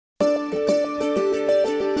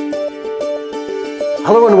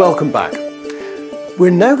Hello and welcome back. We're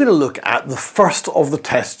now going to look at the first of the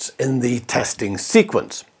tests in the testing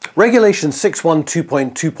sequence. Regulation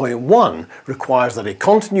 612.2.1 requires that a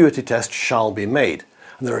continuity test shall be made.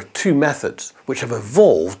 And there are two methods which have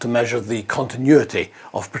evolved to measure the continuity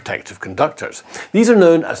of protective conductors. These are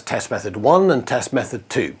known as test method 1 and test method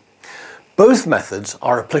 2. Both methods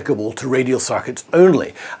are applicable to radial circuits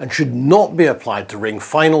only and should not be applied to ring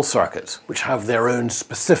final circuits, which have their own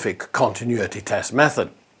specific continuity test method.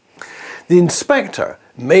 The inspector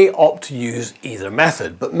may opt to use either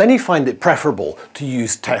method, but many find it preferable to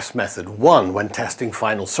use test method 1 when testing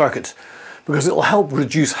final circuits, because it will help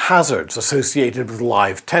reduce hazards associated with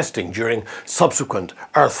live testing during subsequent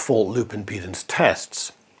earth fault loop impedance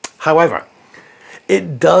tests. However,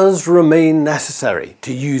 it does remain necessary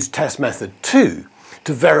to use test method 2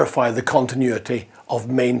 to verify the continuity of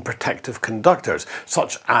main protective conductors,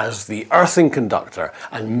 such as the earthing conductor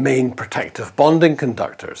and main protective bonding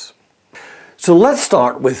conductors. So let's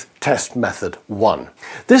start with test method 1.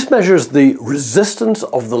 This measures the resistance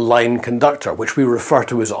of the line conductor, which we refer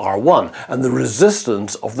to as R1, and the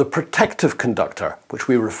resistance of the protective conductor, which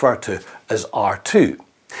we refer to as R2.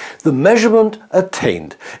 The measurement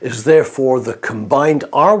attained is therefore the combined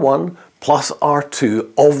R1 plus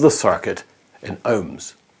R2 of the circuit in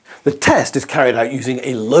ohms. The test is carried out using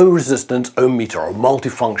a low resistance ohm meter or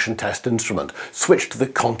multifunction test instrument switched to the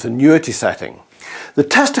continuity setting. The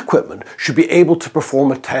test equipment should be able to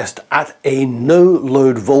perform a test at a no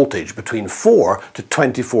load voltage between 4 to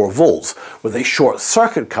 24 volts with a short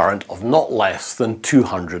circuit current of not less than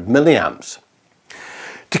 200 milliamps.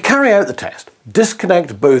 To carry out the test,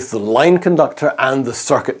 disconnect both the line conductor and the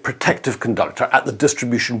circuit protective conductor at the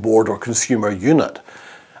distribution board or consumer unit,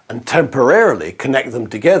 and temporarily connect them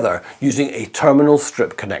together using a terminal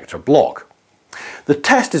strip connector block. The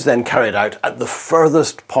test is then carried out at the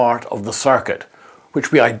furthest part of the circuit,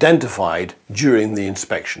 which we identified during the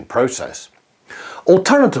inspection process.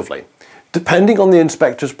 Alternatively, depending on the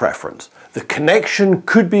inspector's preference, the connection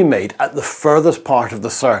could be made at the furthest part of the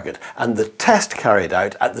circuit and the test carried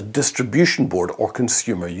out at the distribution board or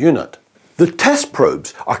consumer unit. The test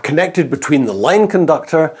probes are connected between the line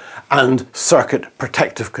conductor and circuit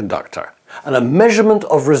protective conductor, and a measurement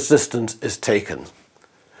of resistance is taken.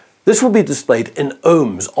 This will be displayed in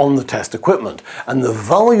ohms on the test equipment, and the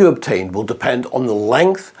value obtained will depend on the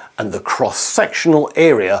length and the cross-sectional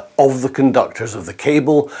area of the conductors of the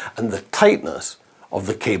cable and the tightness of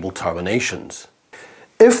the cable terminations.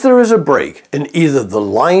 If there is a break in either the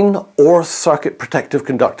line or circuit protective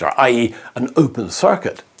conductor, i.e. an open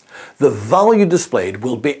circuit, the value displayed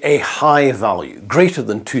will be a high value, greater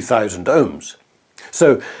than 2000 ohms.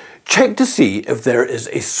 So check to see if there is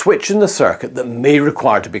a switch in the circuit that may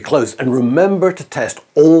require to be closed, and remember to test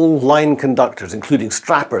all line conductors, including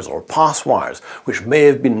strappers or pass wires, which may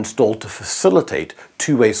have been installed to facilitate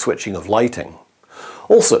two-way switching of lighting.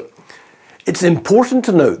 Also, it's important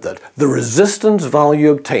to note that the resistance value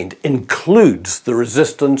obtained includes the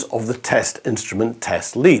resistance of the test instrument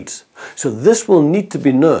test leads. So this will need to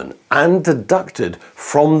be known and deducted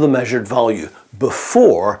from the measured value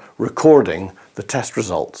before recording the test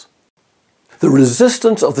results. The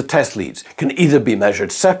resistance of the test leads can either be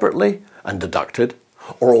measured separately and deducted,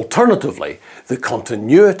 or alternatively, the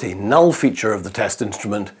continuity null feature of the test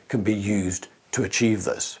instrument can be used to achieve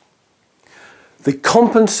this. The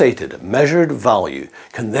compensated measured value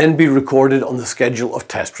can then be recorded on the schedule of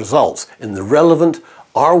test results in the relevant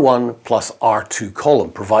R1 plus R2 column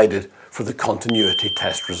provided for the continuity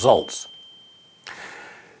test results.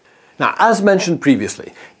 Now, as mentioned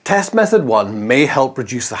previously, test method 1 may help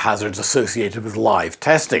reduce the hazards associated with live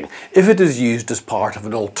testing if it is used as part of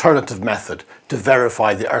an alternative method to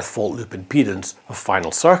verify the earth fault loop impedance of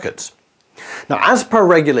final circuits. Now, as per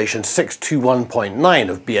regulation 621.9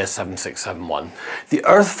 of BS 7671, the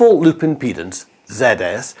earth fault loop impedance,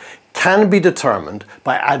 ZS, can be determined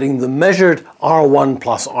by adding the measured R1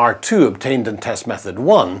 plus R2 obtained in test method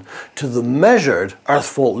 1 to the measured earth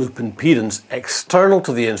fault loop impedance external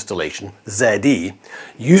to the installation, ZE,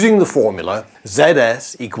 using the formula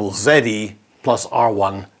ZS equals ZE plus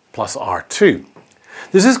R1 plus R2.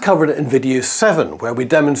 This is covered in video 7, where we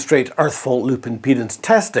demonstrate earth fault loop impedance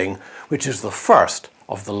testing, which is the first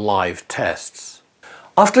of the live tests.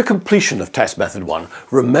 After completion of test method 1,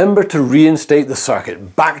 remember to reinstate the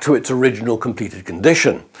circuit back to its original completed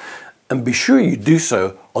condition, and be sure you do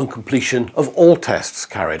so on completion of all tests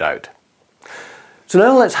carried out. So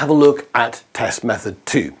now let's have a look at test method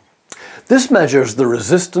 2. This measures the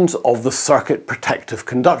resistance of the circuit protective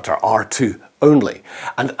conductor, R2, only,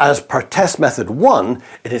 and as per test method 1,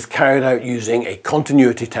 it is carried out using a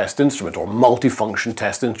continuity test instrument or multifunction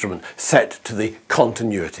test instrument set to the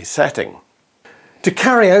continuity setting. To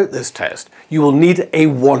carry out this test, you will need a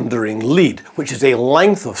wandering lead, which is a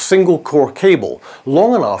length of single core cable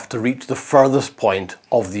long enough to reach the furthest point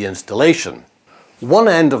of the installation. One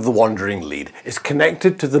end of the wandering lead is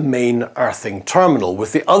connected to the main earthing terminal,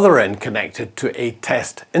 with the other end connected to a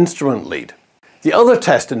test instrument lead. The other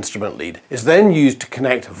test instrument lead is then used to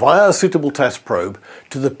connect via a suitable test probe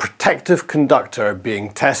to the protective conductor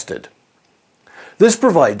being tested. This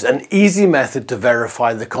provides an easy method to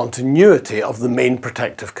verify the continuity of the main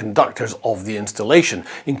protective conductors of the installation,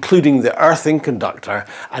 including the earthing conductor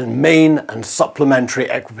and main and supplementary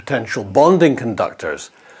equipotential bonding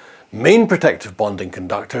conductors. Main protective bonding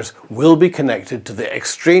conductors will be connected to the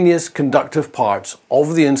extraneous conductive parts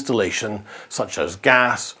of the installation, such as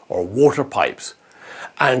gas or water pipes,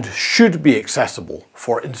 and should be accessible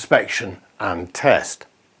for inspection and test.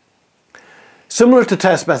 Similar to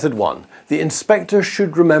test method 1, the inspector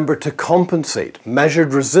should remember to compensate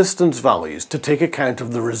measured resistance values to take account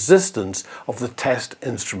of the resistance of the test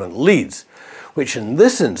instrument leads, which in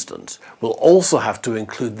this instance will also have to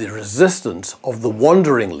include the resistance of the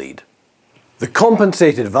wandering lead. The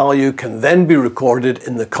compensated value can then be recorded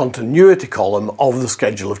in the continuity column of the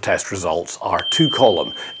schedule of test results, R2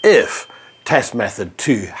 column, if test method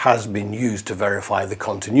 2 has been used to verify the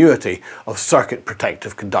continuity of circuit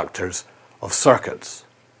protective conductors of circuits.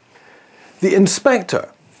 The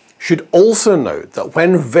inspector should also note that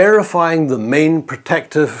when verifying the main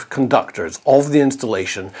protective conductors of the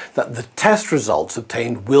installation, that the test results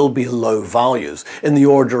obtained will be low values in the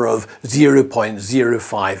order of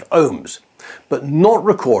 0.05 ohms, but not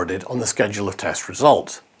recorded on the schedule of test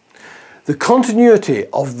results. The continuity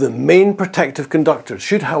of the main protective conductors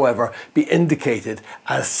should, however, be indicated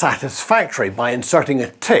as satisfactory by inserting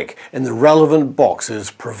a tick in the relevant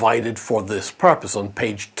boxes provided for this purpose on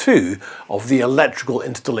page 2 of the electrical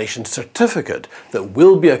installation certificate that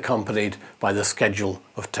will be accompanied by the schedule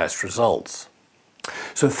of test results.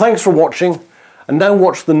 So thanks for watching, and now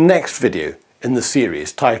watch the next video in the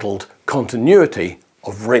series titled Continuity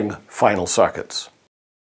of Ring Final Circuits.